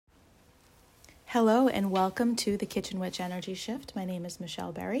Hello and welcome to the Kitchen Witch Energy Shift. My name is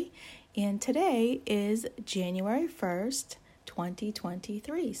Michelle Berry and today is January 1st,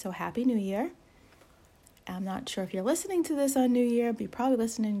 2023. So happy New Year. I'm not sure if you're listening to this on New Year, but you're probably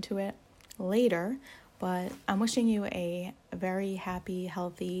listening to it later, but I'm wishing you a very happy,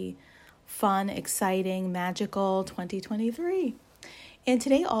 healthy, fun, exciting, magical 2023. And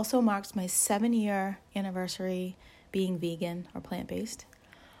today also marks my 7-year anniversary being vegan or plant-based.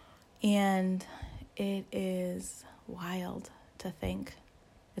 And it is wild to think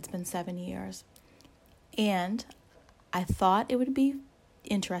it's been 7 years. And I thought it would be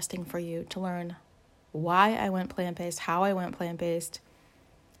interesting for you to learn why I went plant-based, how I went plant-based,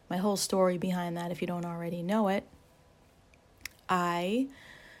 my whole story behind that if you don't already know it.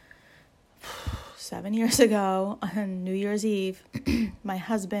 7 years ago on New Year's Eve, my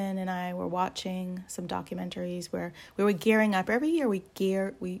husband and I were watching some documentaries where we were gearing up. Every year we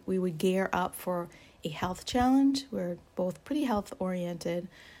would gear up for a health challenge. We're both pretty health oriented,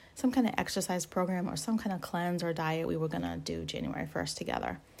 some kind of exercise program or some kind of cleanse or diet we were going to do January 1st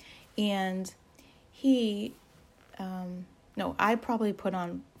together. And I probably put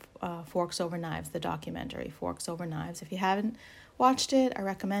on Forks Over Knives, the documentary Forks Over Knives. If you haven't watched it, I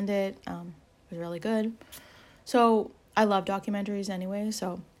recommend it. It was really good. So I love documentaries anyway.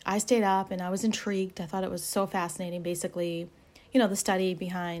 So I stayed up and I was intrigued. I thought it was so fascinating. Basically, the study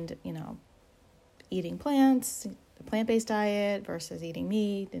behind, eating plants, the plant-based diet versus eating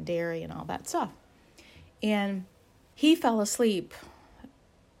meat and dairy and all that stuff. And he fell asleep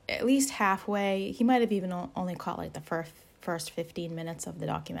at least halfway. He might have even only caught like the first 15 minutes of the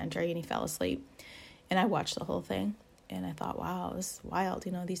documentary and he fell asleep. And I watched the whole thing and I thought, wow, this is wild.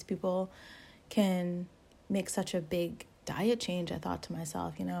 These people can make such a big diet change, I thought to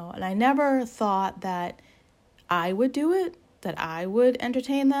myself, and I never thought that I would do it, that I would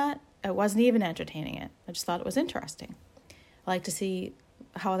entertain that. I wasn't even entertaining it. I just thought it was interesting. I like to see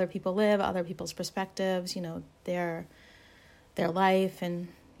how other people live, other people's perspectives, their life and,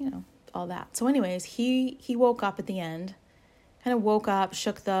 all that. So anyways, he woke up at the end, kind of woke up,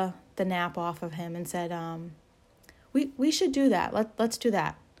 shook the nap off of him and said, we should do that. Let's do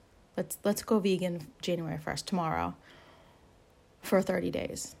that. Let's go vegan January 1st, tomorrow, for 30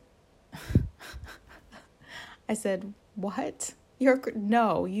 days. I said, what?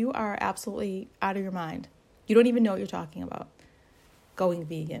 No, you are absolutely out of your mind. You don't even know what you're talking about. Going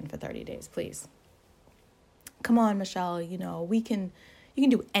vegan for 30 days, please. Come on, Michelle, you can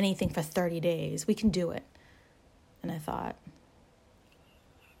do anything for 30 days. We can do it. And I thought,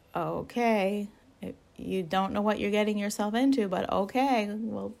 okay, you don't know what you're getting yourself into, but okay,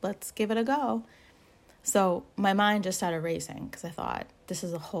 well, let's give it a go. So my mind just started racing because I thought this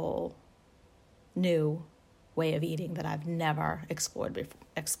is a whole new way of eating that I've never explored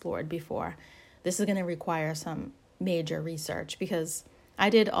before. This is going to require some major research because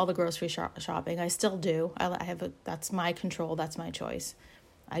I did all the grocery shopping. I still do. That's my control. That's my choice.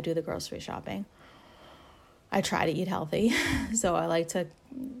 I do the grocery shopping. I try to eat healthy, so I like to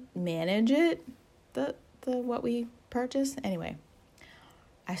manage it. The what we purchase. Anyway,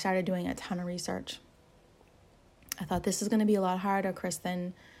 I started doing a ton of research. I thought this is going to be a lot harder,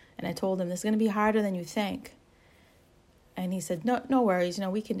 Kristen. And I told him this is going to be harder than you think. And he said, no worries.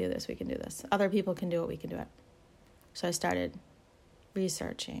 We can do this. We can do this. Other people can do it. We can do it. So I started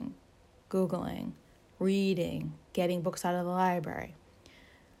researching, Googling, reading, getting books out of the library.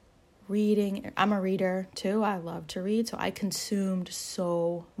 Reading. I'm a reader too. I love to read. So I consumed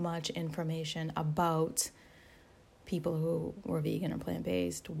so much information about people who were vegan or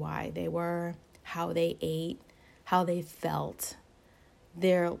plant-based, why they were, how they ate, how they felt,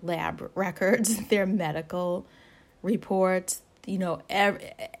 their lab records, their medical reports,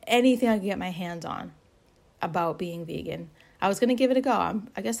 anything I could get my hands on about being vegan. I was going to give it a go.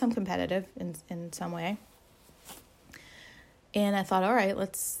 I guess I'm competitive in some way. And I thought, all right,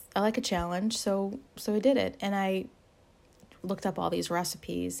 I like a challenge. So I did it. And I looked up all these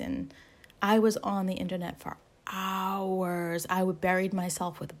recipes and I was on the internet for hours. I buried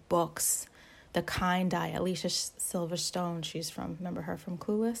myself with books. The Kind Diet, Alicia Silverstone, remember her from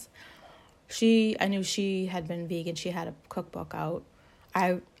Clueless? I knew she had been vegan. She had a cookbook out.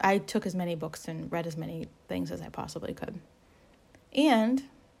 I took as many books and read as many things as I possibly could. And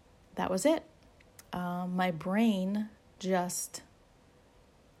that was it. My brain just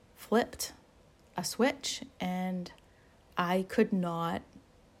flipped a switch and I could not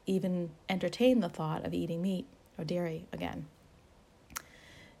even entertain the thought of eating meat or dairy again.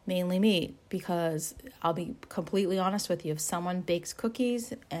 Mainly meat, because I'll be completely honest with you, if someone bakes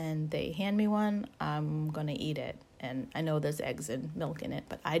cookies and they hand me one, I'm going to eat it. And I know there's eggs and milk in it,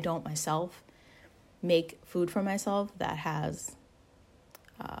 but I don't myself. make food for myself that has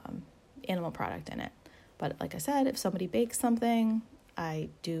animal product in it. But like I said, if somebody bakes something, I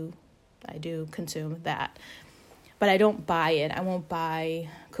do consume that. But I don't buy it. I won't buy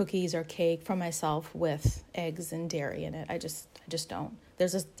cookies or cake for myself with eggs and dairy in it. I just don't.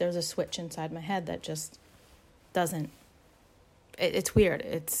 There's a switch inside my head that just doesn't. It's weird.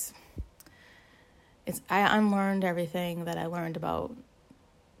 I unlearned everything that I learned about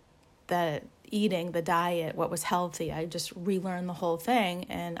the eating, the diet, what was healthy. I just relearned the whole thing,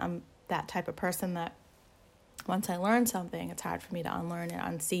 and I'm that type of person that once I learn something, it's hard for me to unlearn it,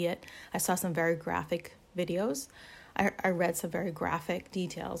 unsee it. I saw some very graphic videos. I read some very graphic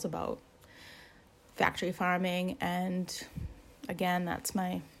details about factory farming, and again, that's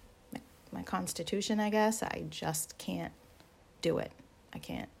my constitution, I guess. I just can't do it. I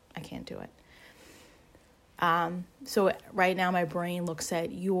can't do it. So right now my brain looks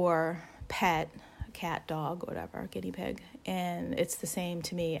at your pet, cat, dog, whatever, guinea pig, and it's the same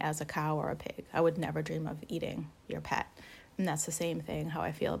to me as a cow or a pig. I would never dream of eating your pet. And that's the same thing how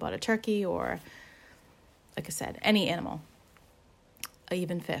I feel about a turkey or, like I said, any animal,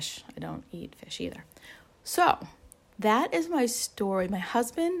 even fish. I don't eat fish either. So that is my story. My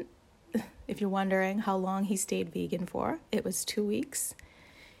husband, if you're wondering how long he stayed vegan for, it was 2 weeks.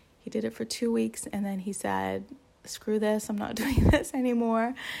 He did it for 2 weeks, and then he said, screw this, I'm not doing this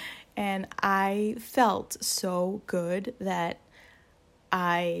anymore. And I felt so good that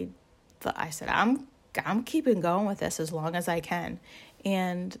I said, I'm keeping going with this as long as I can.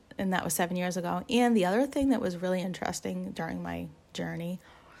 And that was 7 years ago. And the other thing that was really interesting during my journey,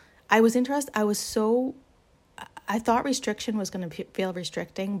 I thought restriction was going to feel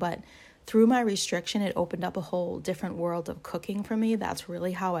restricting, but through my restriction, it opened up a whole different world of cooking for me. That's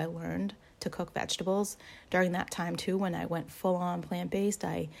really how I learned to cook vegetables during that time too. When I went full on plant-based,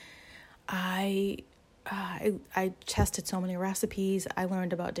 I tested so many recipes. I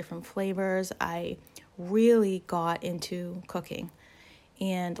learned about different flavors. I really got into cooking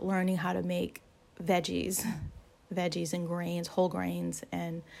and learning how to make veggies and grains, whole grains,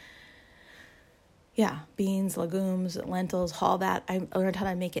 and beans, legumes, lentils, all that. I learned how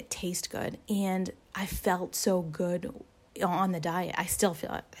to make it taste good, and I felt so good on the diet. I still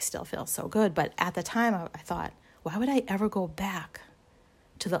feel so good, but at the time I thought, why would I ever go back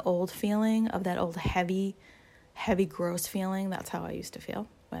to the old feeling of that old heavy, gross feeling? That's how I used to feel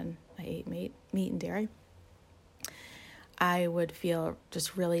when I ate meat and dairy. I would feel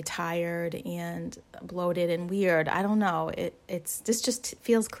just really tired and bloated and weird. I don't know. This just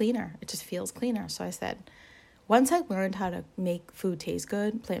feels cleaner. It just feels cleaner. So I said, once I learned how to make food taste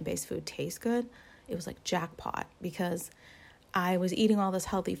good, plant-based food taste good, it was like jackpot, because I was eating all this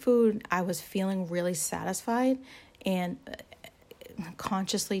healthy food. I was feeling really satisfied, and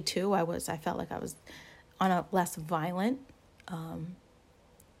consciously too, I felt like I was on a less violent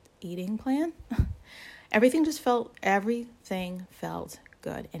eating plan. Everything felt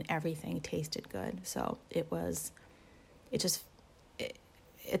good, and everything tasted good. So it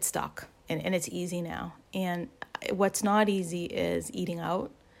stuck, and it's easy now. And what's not easy is eating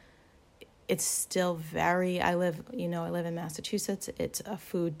out. It's still I live in Massachusetts. It's a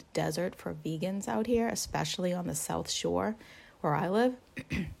food desert for vegans out here, especially on the South Shore where I live.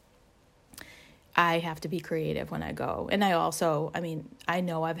 I have to be creative when I go. And I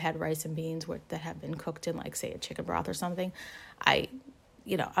know I've had rice and beans that have been cooked in, like, say, a chicken broth or something. I'm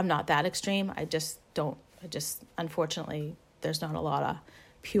not that extreme. Unfortunately, there's not a lot of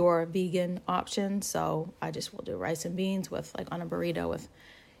pure vegan options. So I just will do rice and beans with, like, on a burrito with,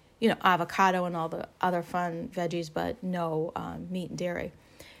 avocado and all the other fun veggies, but no meat and dairy.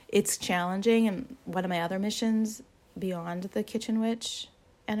 It's challenging. And one of my other missions beyond the Kitchen Witch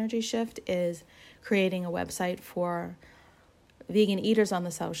energy shift is creating a website for vegan eaters on the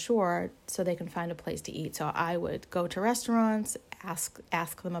South Shore so they can find a place to eat. So I would go to restaurants,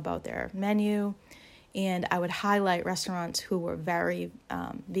 ask them about their menu, and I would highlight restaurants who were very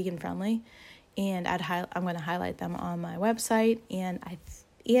vegan friendly, and I'm going to highlight them on my website. And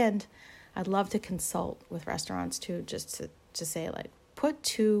I'd love to consult with restaurants too, just to say, like,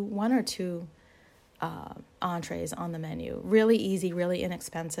 put one or two entrees on the menu. Really easy, really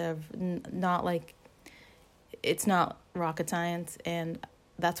inexpensive, not like, it's not rocket science. And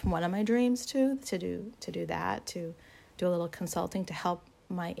that's one of my dreams too, to do that, to do a little consulting to help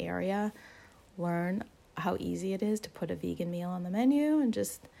my area learn how easy it is to put a vegan meal on the menu. And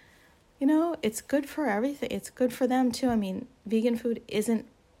just, it's good for everything. It's good for them too. I mean, vegan food is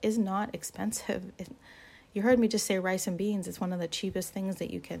not expensive. You heard me just say rice and beans. It's one of the cheapest things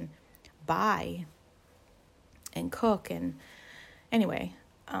that you can buy and cook. And anyway,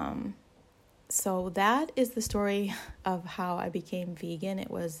 So that is the story of how I became vegan.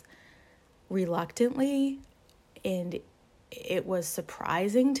 It was reluctantly, and it was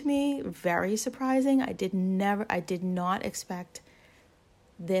surprising to me, very surprising. I did not expect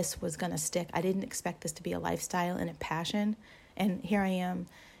this was going to stick. I didn't expect this to be a lifestyle and a passion. And here I am,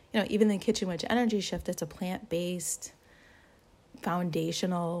 even the Kitchen Witch Energy Shift, it's a plant-based,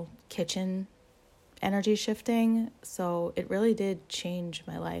 foundational kitchen energy shifting. So it really did change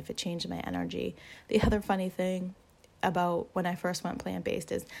my life. It changed my energy. The other funny thing about when I first went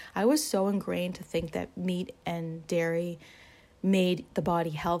plant-based is I was so ingrained to think that meat and dairy made the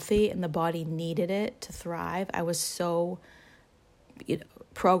body healthy and the body needed it to thrive. I was so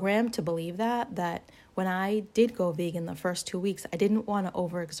programmed to believe that when I did go vegan the first 2 weeks, I didn't want to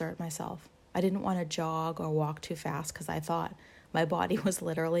overexert myself. I didn't want to jog or walk too fast because I thought my body was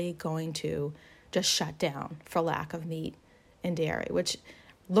literally going to just shut down for lack of meat and dairy, which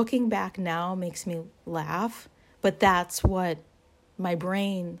looking back now makes me laugh, but that's what my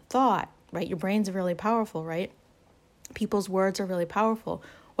brain thought, right? Your brain's really powerful, right? People's words are really powerful.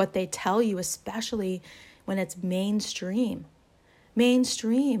 What they tell you, especially when it's mainstream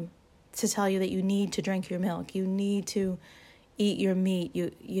to tell you that you need to drink your milk, you need to eat your meat,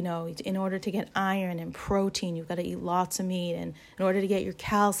 you know, in order to get iron and protein, you've got to eat lots of meat, and in order to get your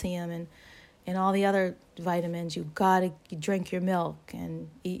calcium and all the other vitamins, you got to drink your milk and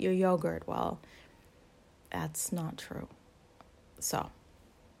eat your yogurt. Well, that's not true. So,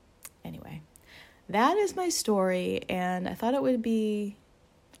 anyway, that is my story, and I thought it would be,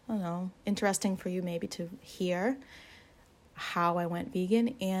 interesting for you maybe to hear how I went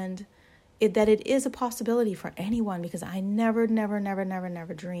vegan, and that it is a possibility for anyone, because I never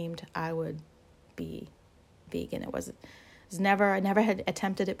dreamed I would be vegan. I never had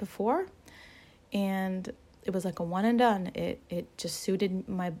attempted it before, and it was like a one and done. It just suited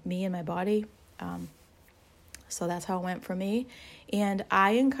me and my body. So that's how it went for me. And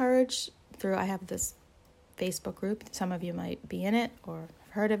I encourage I have this Facebook group. Some of you might be in it or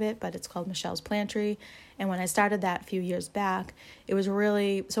have heard of it, but it's called Michelle's Plantry. And when I started that a few years back, it was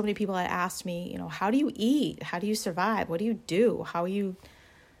really, so many people had asked me, how do you eat? How do you survive? What do you do? How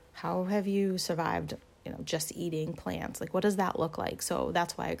have you survived, just eating plants? Like, what does that look like? So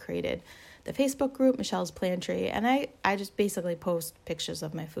that's why I created the Facebook group, Michelle's Plantry. And I just basically post pictures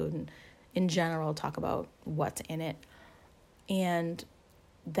of my food and in general talk about what's in it. And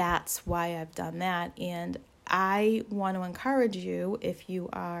that's why I've done that. And I want to encourage you, if you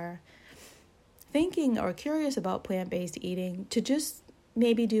are thinking or curious about plant-based eating, to just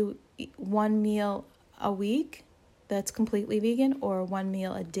maybe do one meal a week that's completely vegan, or one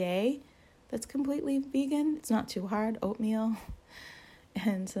meal a day that's completely vegan. It's not too hard. Oatmeal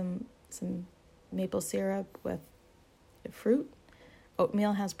and some maple syrup with fruit.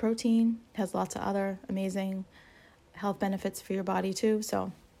 Oatmeal has protein, has lots of other amazing health benefits for your body too.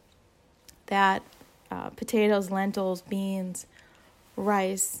 So that potatoes, lentils, beans,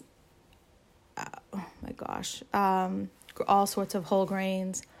 rice, oh my gosh, all sorts of whole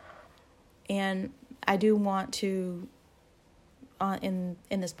grains. And I do want to, in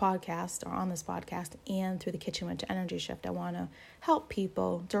this podcast, or on this podcast, and through the Kitchen Witch Energy Shift, I want to help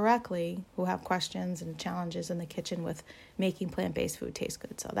people directly who have questions and challenges in the kitchen with making plant-based food taste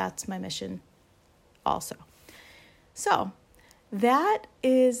good. So that's my mission also. So that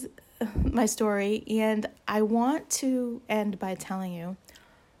is my story, and I want to end by telling you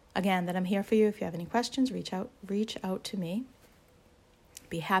again that I'm here for you. If you have any questions, reach out to me.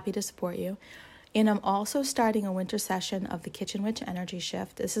 Be happy to support you. And I'm also starting a winter session of the Kitchen Witch Energy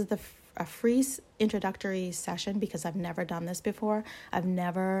Shift. This is a free introductory session because I've never done this before. I've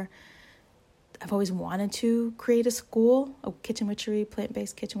always wanted to create a school, a kitchen witchery,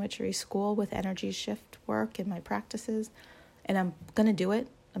 plant-based kitchen witchery school with energy shift work in my practices. And I'm going to do it.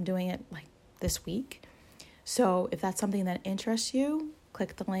 I'm doing it like this week. So if that's something that interests you,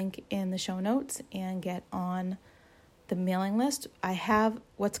 click the link in the show notes and get on the mailing list.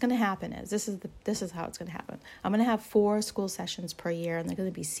 What's going to happen is, this is how it's going to happen. I'm going to have 4 school sessions per year, and they're going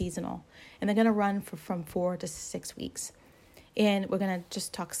to be seasonal, and they're going to run from 4 to 6 weeks. And we're going to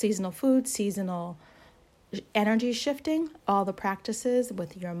just talk seasonal food, seasonal energy shifting, all the practices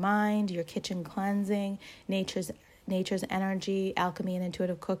with your mind, your kitchen cleansing, nature's energy, alchemy and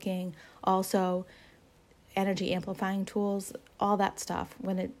intuitive cooking, also energy amplifying tools, all that stuff.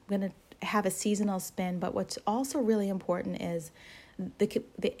 We're going to have a seasonal spin, but what's also really important is the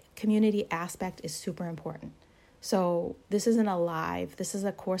community aspect is super important. So this is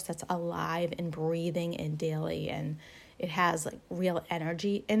a course that's alive and breathing and daily, and it has like real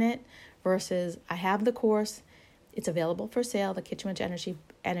energy in it, versus I have the course It's available for sale, the Kitchen Witch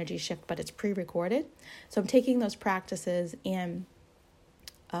Energy Shift, but it's pre-recorded. So I'm taking those practices in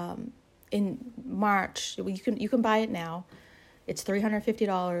March. You can buy it now. It's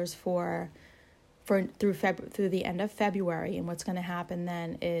 $350 through the end of February. And what's going to happen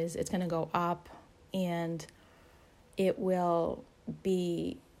then is it's going to go up, and it will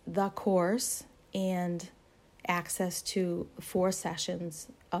be the course and access to 4 sessions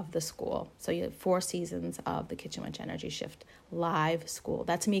of the school. So you have 4 seasons of the Kitchen Witch Energy Shift live school.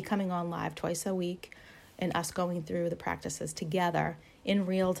 That's me coming on live twice a week and us going through the practices together in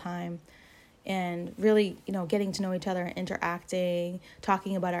real time, and really, getting to know each other, interacting,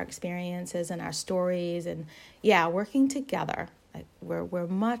 talking about our experiences and our stories, and working together. We're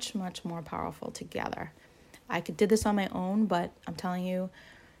much, much more powerful together. I did this on my own, but I'm telling you,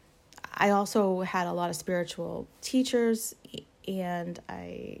 I also had a lot of spiritual teachers, and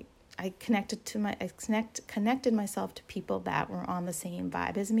I connected myself to people that were on the same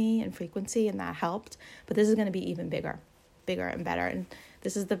vibe as me and frequency, and that helped. But this is going to be even bigger and better. And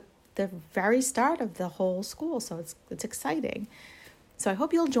this is the very start of the whole school, so it's exciting. So I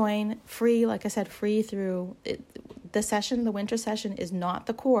hope you'll join free. Like I said, free through the session. The winter session is not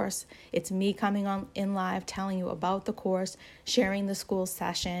the course. It's me coming on in live, telling you about the course, sharing the school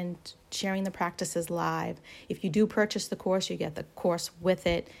session, sharing the practices live. If you do purchase the course, you get the course with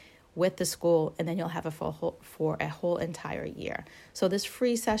it, with the school, and then you'll have it for a whole entire year. So this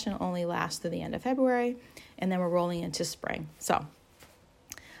free session only lasts through the end of February, and then we're rolling into spring. So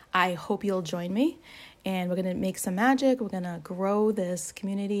I hope you'll join me, and we're going to make some magic. We're going to grow this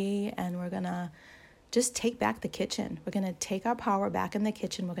community, and we're going to just take back the kitchen. We're going to take our power back in the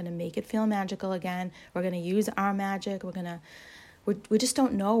kitchen. We're going to make it feel magical again. We're going to use our magic. We just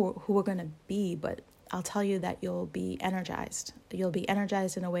don't know who we're going to be, but I'll tell you that you'll be energized. You'll be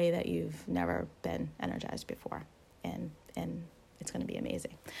energized in a way that you've never been energized before, and it's going to be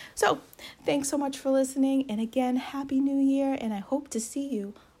amazing. So thanks so much for listening. And again, Happy New Year. And I hope to see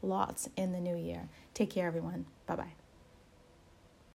you lots in the new year. Take care, everyone. Bye-bye.